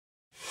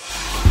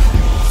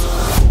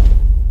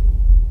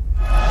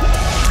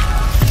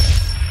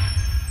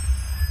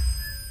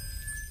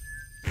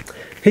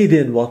Hey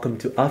there and welcome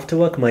to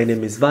Afterwork. My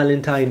name is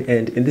Valentine,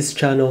 and in this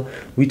channel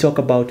we talk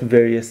about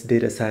various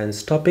data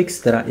science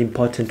topics that are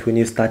important when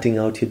you're starting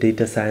out your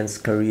data science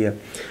career.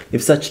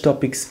 If such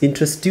topics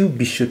interest you,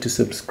 be sure to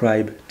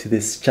subscribe to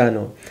this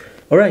channel.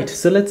 Alright,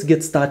 so let's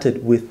get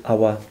started with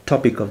our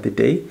topic of the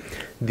day,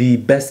 the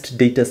best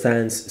data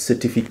science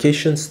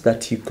certifications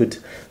that you could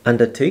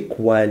undertake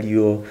while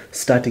you're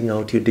starting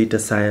out your data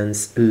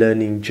science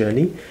learning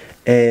journey.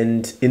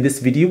 And in this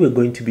video, we're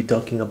going to be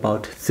talking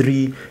about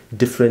three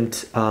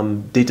different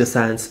data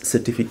science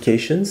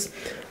certifications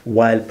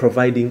while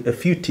providing a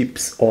few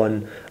tips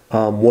on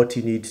what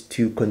you need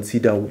to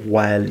consider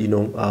while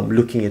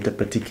looking at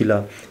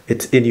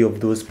any of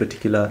those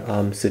particular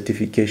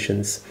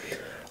certifications.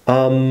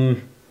 We'll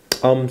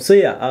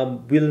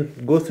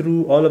go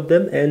through all of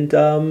them, and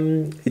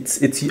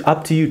it's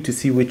up to you to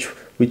see which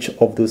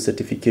of those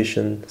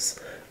certifications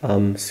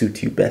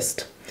suit you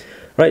best.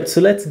 Right,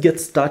 so let's get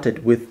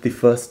started with the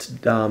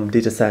first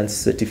data science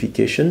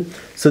certification.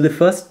 So the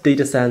first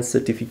data science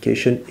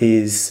certification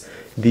is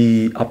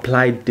the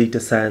Applied Data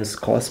Science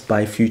course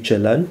by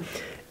FutureLearn.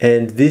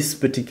 And this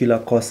particular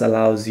course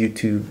enables you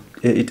to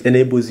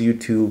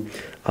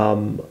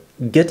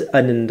get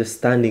an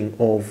understanding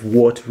of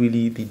what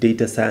really the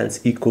data science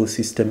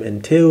ecosystem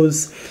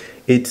entails.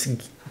 It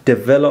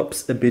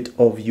develops a bit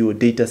of your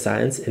data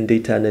science and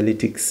data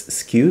analytics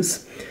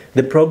skills.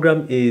 The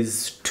program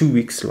is 2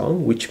 weeks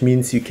long, which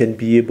means you can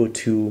be able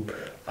to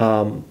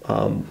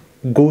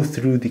go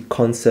through the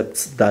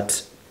concepts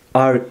that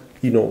are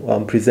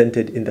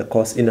presented in the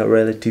course in a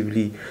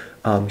relatively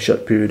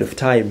short period of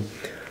time.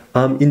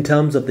 In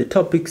terms of the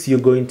topics, you're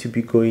going to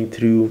be going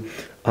through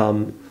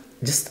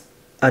just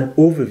an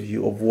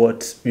overview of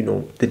what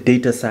the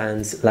data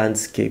science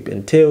landscape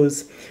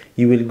entails.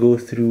 You will go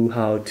through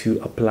how to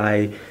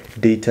apply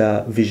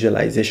data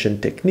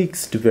visualization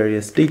techniques to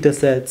various data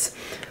sets.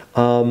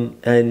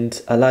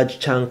 And a large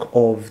chunk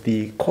of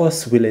the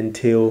course will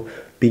entail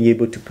being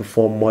able to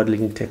perform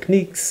modeling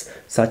techniques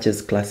such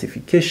as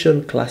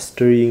classification,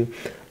 clustering,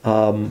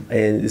 and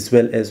as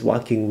well as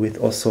working with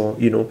also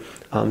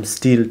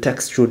still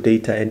textual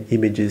data and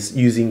images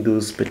using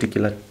those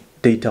particular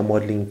data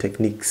modeling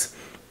techniques.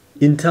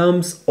 In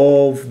terms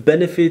of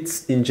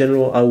benefits in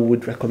general, I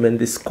would recommend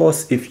this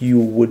course if you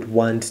would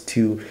want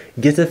to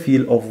get a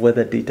feel of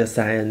whether data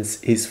science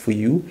is for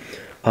you.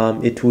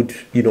 It would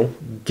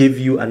give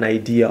you an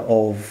idea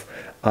of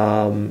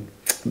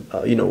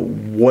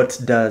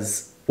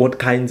what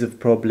kinds of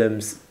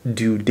problems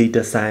do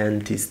data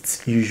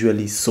scientists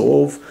usually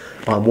solve,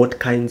 what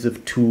kinds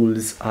of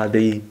tools are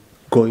they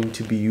going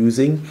to be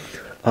using.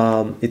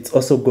 It's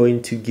also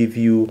going to give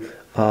you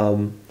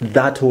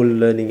that whole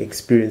learning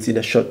experience in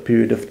a short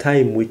period of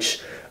time, which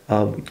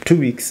 2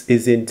 weeks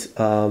isn't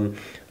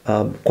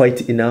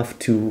quite enough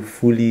to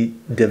fully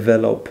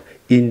develop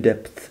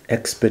in-depth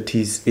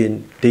expertise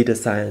in data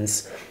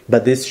science,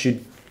 but this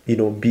should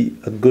be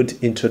a good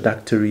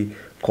introductory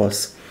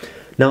course.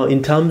 Now,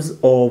 in terms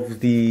of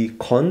the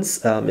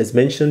cons, as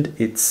mentioned,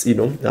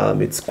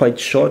 it's quite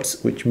short,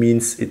 which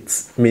means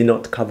it may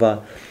not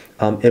cover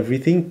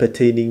everything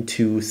pertaining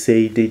to,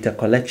 say, data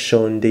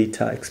collection,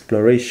 data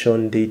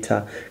exploration,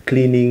 data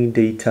cleaning,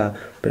 data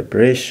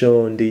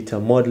preparation, data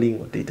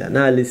modeling or data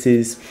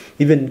analysis,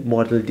 even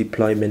model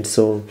deployment.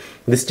 So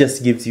this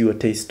just gives you a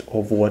taste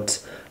of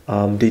what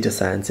data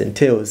science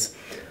entails.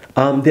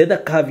 The other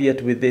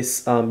caveat with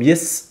this,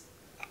 yes,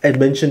 I had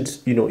mentioned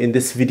in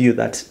this video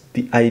that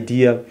the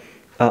idea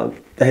I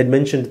had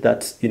mentioned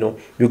that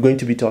we're going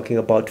to be talking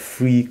about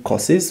free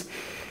courses.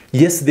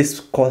 Yes, this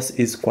course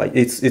is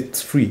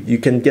it's free. You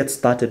can get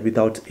started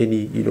without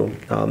any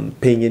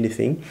paying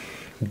anything.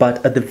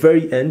 But at the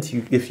very end,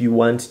 if you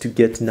want to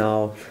get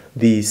now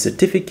the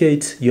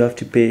certificate, you have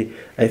to pay,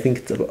 I think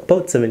it's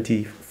about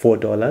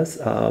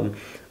 $74.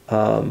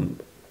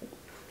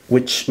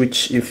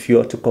 Which if you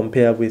are to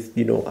compare with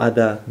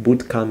other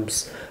boot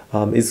camps,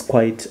 is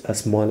quite a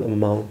small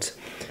amount.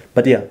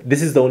 But yeah,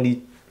 this is the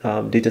only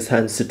data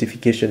science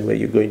certification where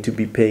you're going to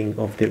be paying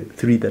of the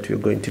three that we're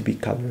going to be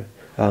covering.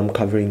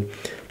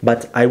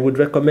 But I would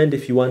recommend,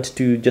 if you want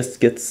to just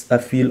get a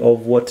feel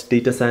of what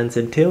data science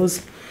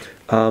entails,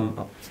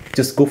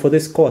 just go for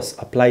this course,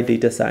 Applied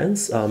Data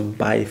Science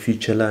by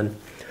FutureLearn.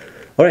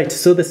 Alright,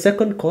 so the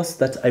second course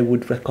that I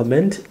would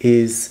recommend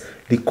is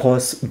the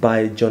course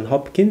by Johns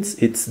Hopkins.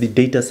 It's the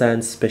Data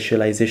Science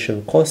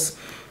Specialization course.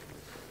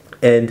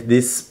 And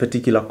this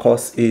particular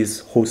course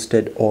is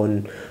hosted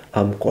on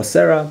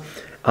Coursera.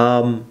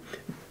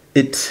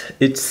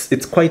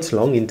 It's quite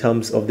long in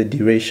terms of the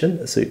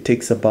duration. So it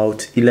takes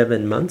about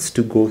 11 months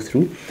to go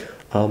through.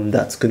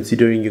 That's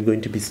considering you're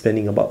going to be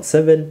spending about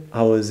 7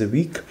 hours a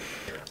week.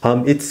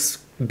 It's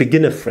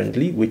beginner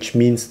friendly, which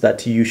means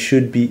that you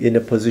should be in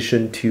a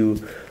position to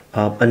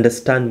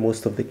understand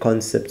most of the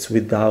concepts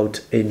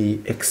without any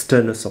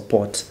external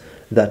support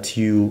that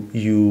you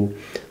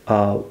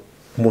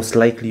most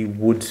likely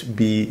would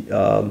be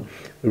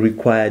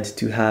required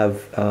to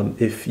have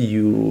if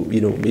you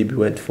maybe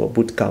went for a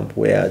boot camp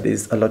where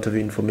there's a lot of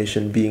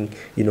information being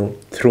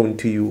thrown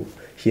to you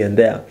here and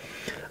there.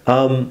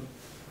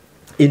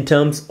 In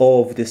terms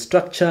of the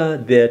structure,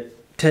 there are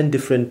 10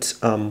 different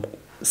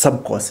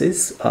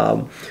sub-courses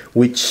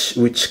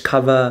which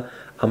cover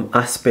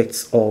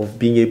aspects of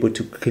being able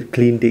to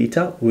clean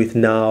data with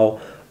now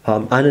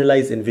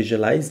analyze and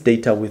visualize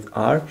data with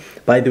R.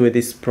 By the way,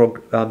 this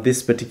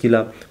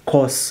particular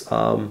course,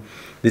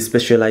 this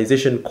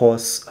specialization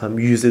course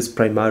uses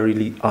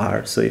primarily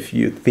R. So if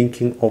you're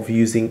thinking of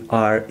using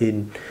R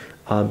in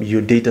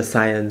your data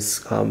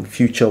science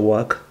future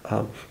work,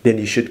 then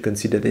you should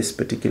consider this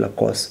particular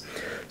course.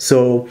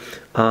 So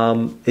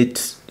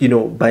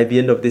by the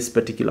end of this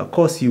particular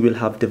course, you will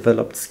have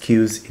developed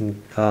skills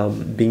in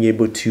being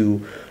able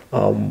to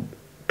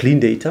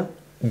clean data,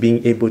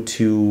 being able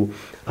to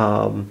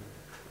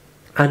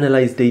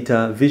analyze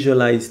data,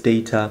 visualize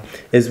data,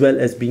 as well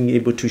as being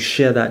able to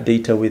share that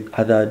data with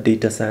other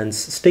data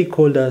science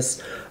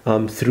stakeholders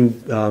through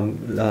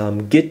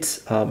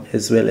Git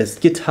as well as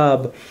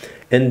GitHub.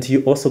 And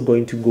you're also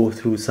going to go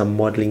through some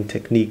modeling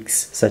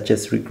techniques such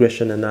as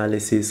regression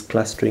analysis,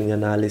 clustering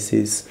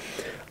analysis,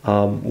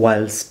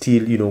 while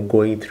still,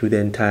 going through the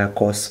entire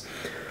course.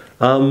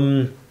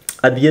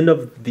 At the end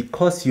of the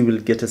course, you will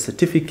get a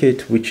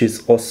certificate, which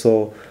is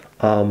also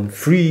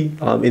free,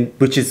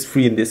 which is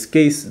free in this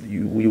case.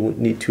 You won't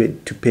need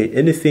to pay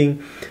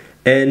anything,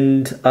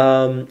 and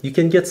you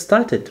can get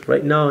started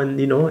right now, and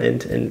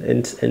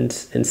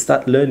and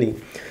start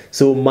learning.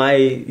 So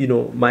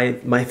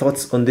my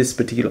thoughts on this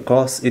particular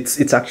course,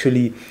 it's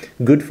actually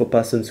good for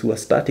persons who are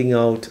starting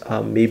out,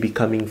 maybe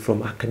coming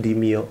from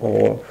academia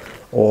or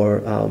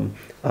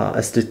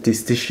a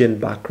statistician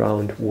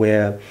background,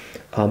 where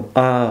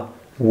R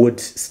would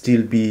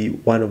still be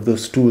one of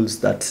those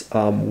tools that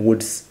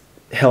would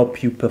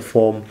help you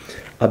perform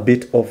a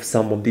bit of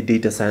some of the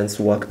data science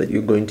work that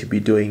you're going to be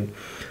doing.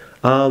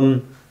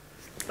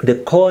 The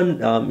con,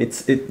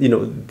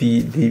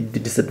 the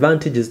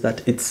disadvantage is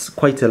that it's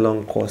quite a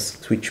long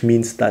course, which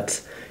means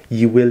that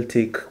you will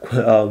take,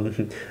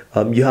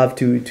 you have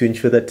to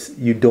ensure that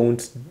you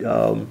don't,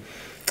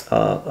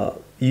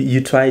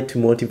 you try to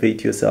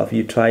motivate yourself.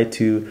 You try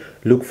to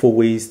look for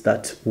ways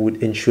that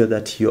would ensure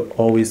that you're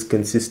always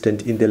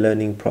consistent in the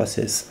learning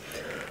process.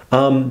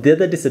 The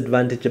other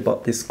disadvantage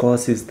about this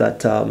course is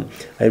that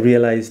I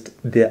realized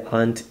there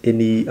aren't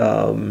any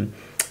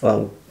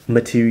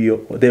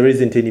there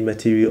isn't any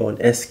material on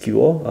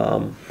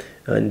SQL,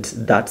 and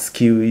that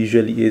skill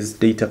usually is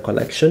data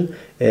collection,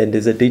 and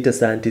as a data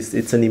scientist,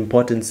 it's an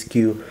important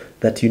skill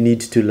that you need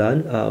to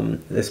learn,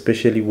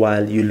 especially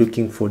while you're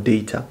looking for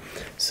data.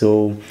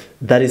 So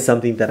that is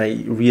something that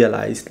I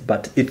realized,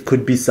 but it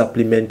could be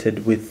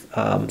supplemented with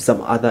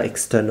some other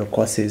external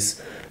courses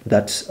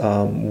that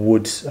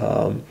would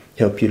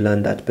help you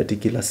learn that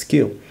particular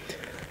skill.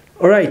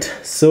 All right,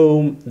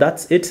 so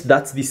that's it.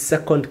 That's the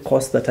second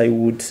course that I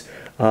would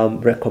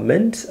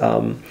recommend.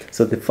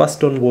 So the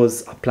first one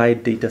was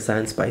Applied Data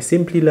Science by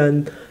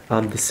Simplilearn.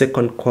 The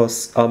second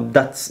course,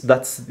 that's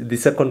the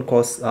second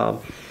course.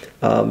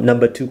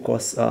 Number 2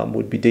 course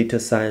would be Data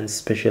Science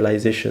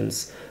Specialization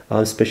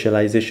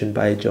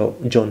by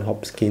Johns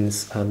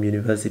Hopkins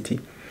University.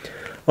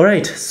 All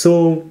right,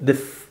 so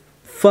the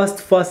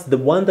the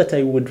one that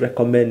I would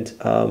recommend,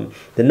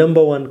 the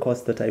number 1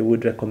 course that I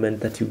would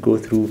recommend that you go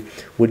through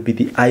would be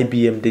the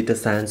IBM Data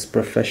Science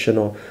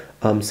Professional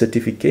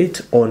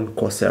certificate on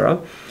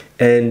Coursera.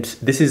 And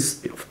this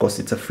is, of course,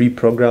 it's a free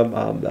program.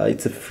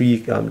 It's a free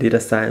data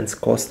science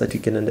course that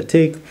you can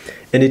undertake,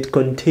 and it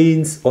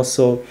contains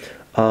also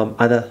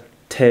other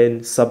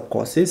 10 sub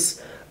courses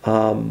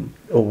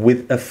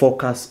with a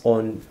focus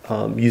on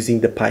using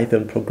the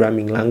Python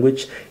programming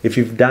language. If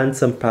you've done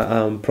some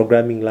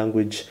programming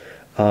language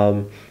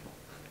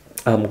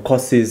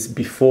courses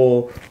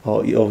before,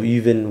 or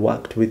even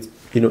worked with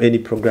any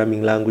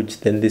programming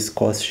language, then this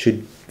course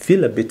should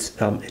feel a bit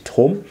at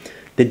home.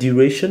 The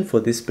duration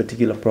for this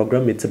particular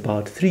program, it's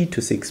about 3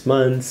 to 6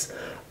 months,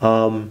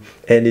 and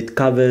it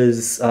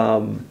covers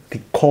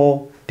the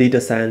core data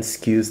science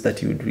skills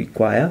that you would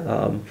require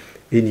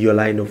in your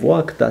line of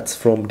work. That's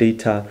from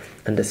data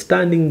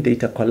understanding,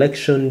 data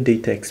collection,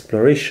 data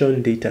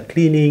exploration, data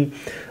cleaning,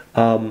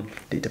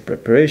 data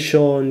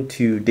preparation,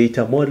 to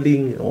data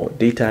modeling or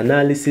data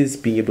analysis,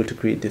 being able to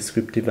create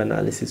descriptive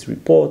analysis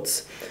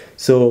reports.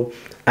 So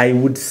I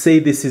would say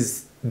this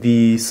is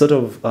the sort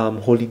of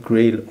holy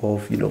grail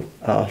of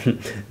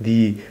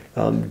the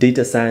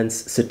data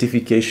science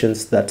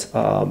certifications that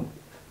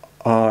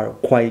are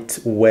quite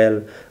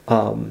well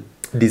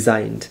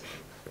designed.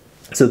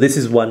 So this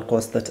is one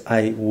course that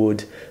I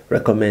would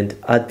recommend.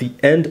 At the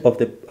end of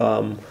the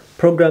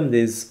program,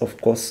 there's of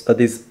course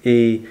there's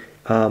a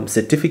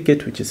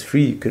certificate which is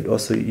free. You could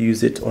also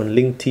use it on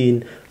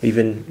LinkedIn,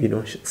 even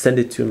send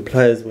it to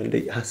employers when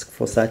they ask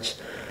for such.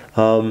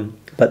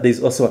 But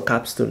there's also a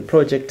capstone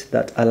project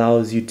that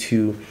allows you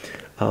to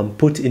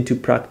put into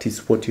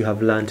practice what you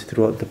have learned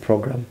throughout the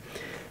program.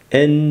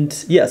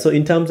 And yeah, so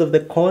in terms of the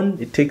con,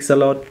 it takes a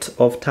lot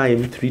of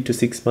time. 3 to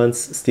 6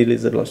 months still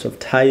is a lot of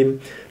time,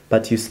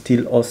 but you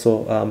still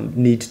also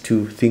need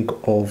to think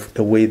of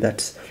a way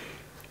that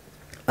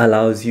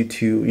allows you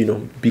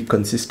to be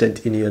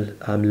consistent in your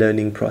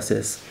learning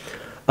process.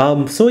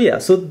 So yeah,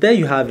 so there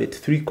you have it,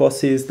 3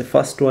 courses. The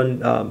first one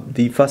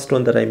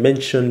that I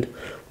mentioned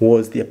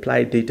was the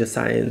Applied Data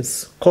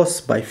Science course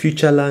by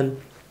FutureLearn.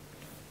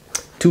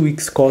 2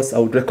 weeks course. I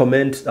would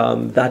recommend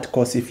that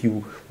course if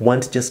you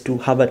want just to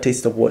have a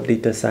taste of what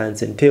data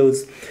science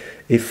entails.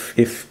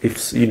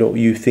 If you know,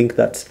 you think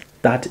that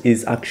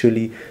is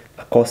actually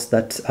a course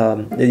that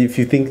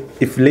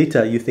if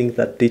later you think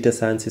that data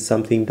science is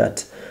something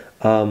that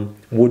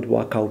would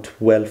work out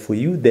well for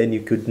you, then you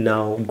could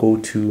now go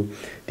to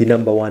the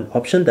number 1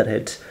 option that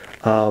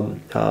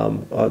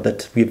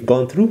that we've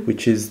gone through,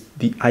 which is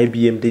the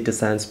IBM Data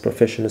Science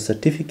Professional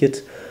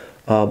Certificate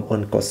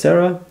on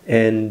Coursera,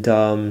 and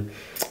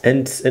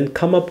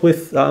come up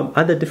with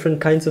other different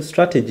kinds of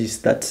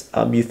strategies that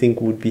you think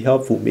would be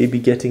helpful. Maybe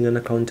getting an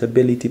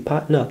accountability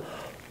partner,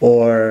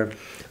 or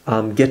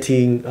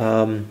getting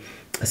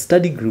a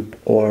study group,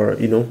 or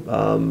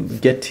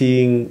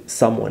getting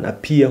someone, a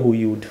peer who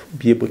you would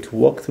be able to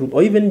walk through,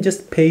 or even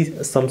just pay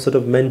some sort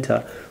of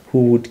mentor who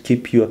would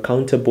keep you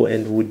accountable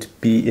and would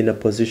be in a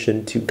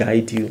position to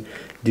guide you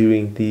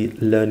during the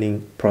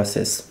learning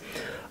process.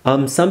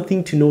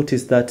 Something to note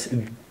is that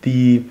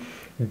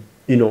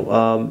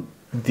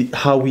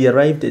how we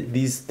arrived at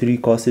these 3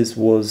 courses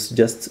was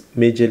just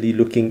majorly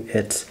looking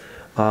at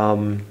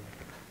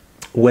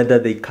whether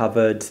they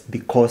covered the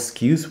core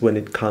skills when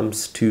it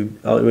comes to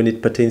when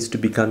it pertains to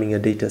becoming a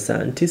data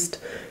scientist.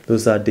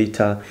 Those are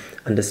data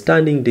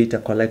understanding, data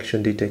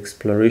collection, data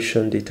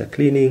exploration, data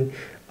cleaning,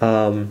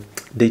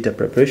 data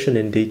preparation,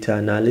 and data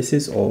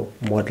analysis or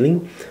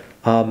modeling.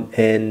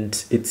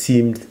 And it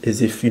seemed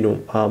as if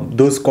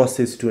those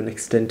courses to an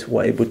extent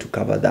were able to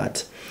cover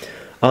that.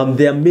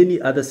 There are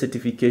many other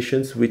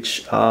certifications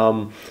which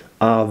are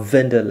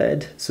vendor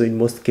led. So in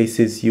most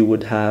cases you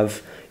would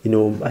have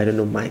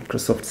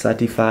Microsoft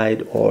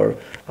certified, or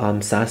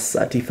SAS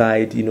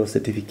certified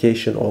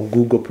certification, or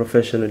Google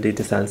Professional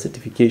Data Science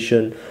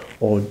certification,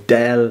 or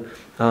Dell.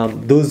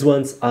 Those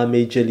ones are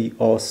majorly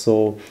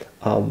also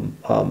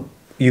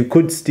you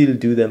could still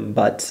do them,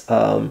 but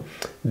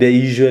they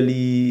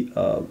usually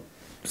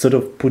sort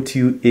of put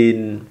you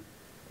in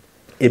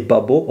a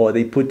bubble, or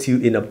they put you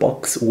in a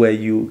box where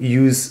you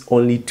use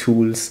only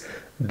tools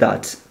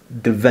that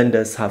the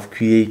vendors have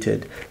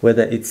created,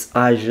 whether it's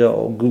Azure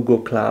or Google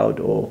Cloud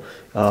or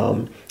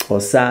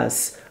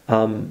SaaS.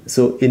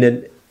 So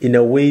in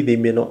a way, they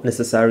may not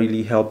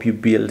necessarily help you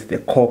build the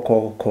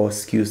core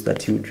skills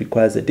that you would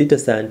require as a data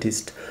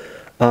scientist.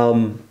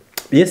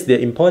 Yes, they're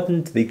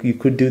important. You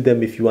could do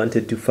them if you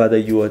wanted to further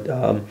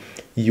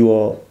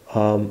your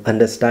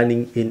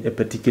understanding in a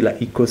particular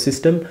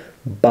ecosystem,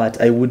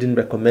 but I wouldn't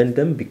recommend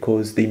them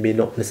because they may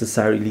not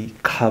necessarily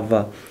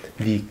cover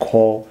the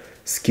core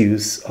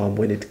skills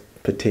when it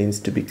pertains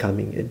to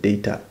becoming a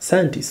data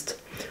scientist.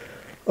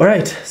 All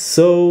right,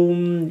 so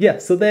yeah,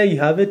 so there you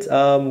have it.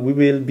 We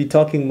will be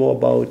talking more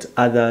about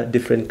other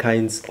different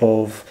kinds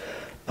of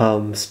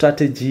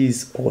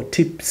strategies or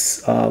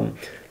tips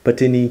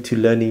pertaining to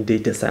learning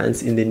data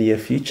science in the near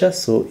future.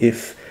 So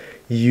if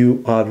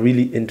you are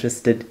really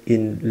interested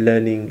in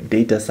learning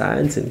data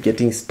science and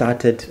getting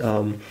started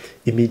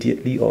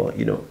immediately, or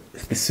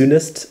the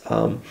soonest,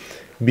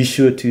 be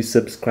sure to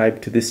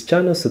subscribe to this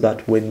channel so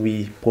that when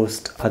we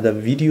post other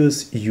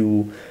videos,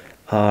 you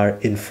are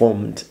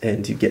informed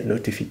and you get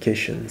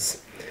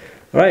notifications.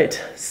 All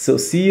right, so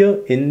see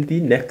you in the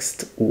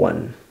next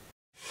one.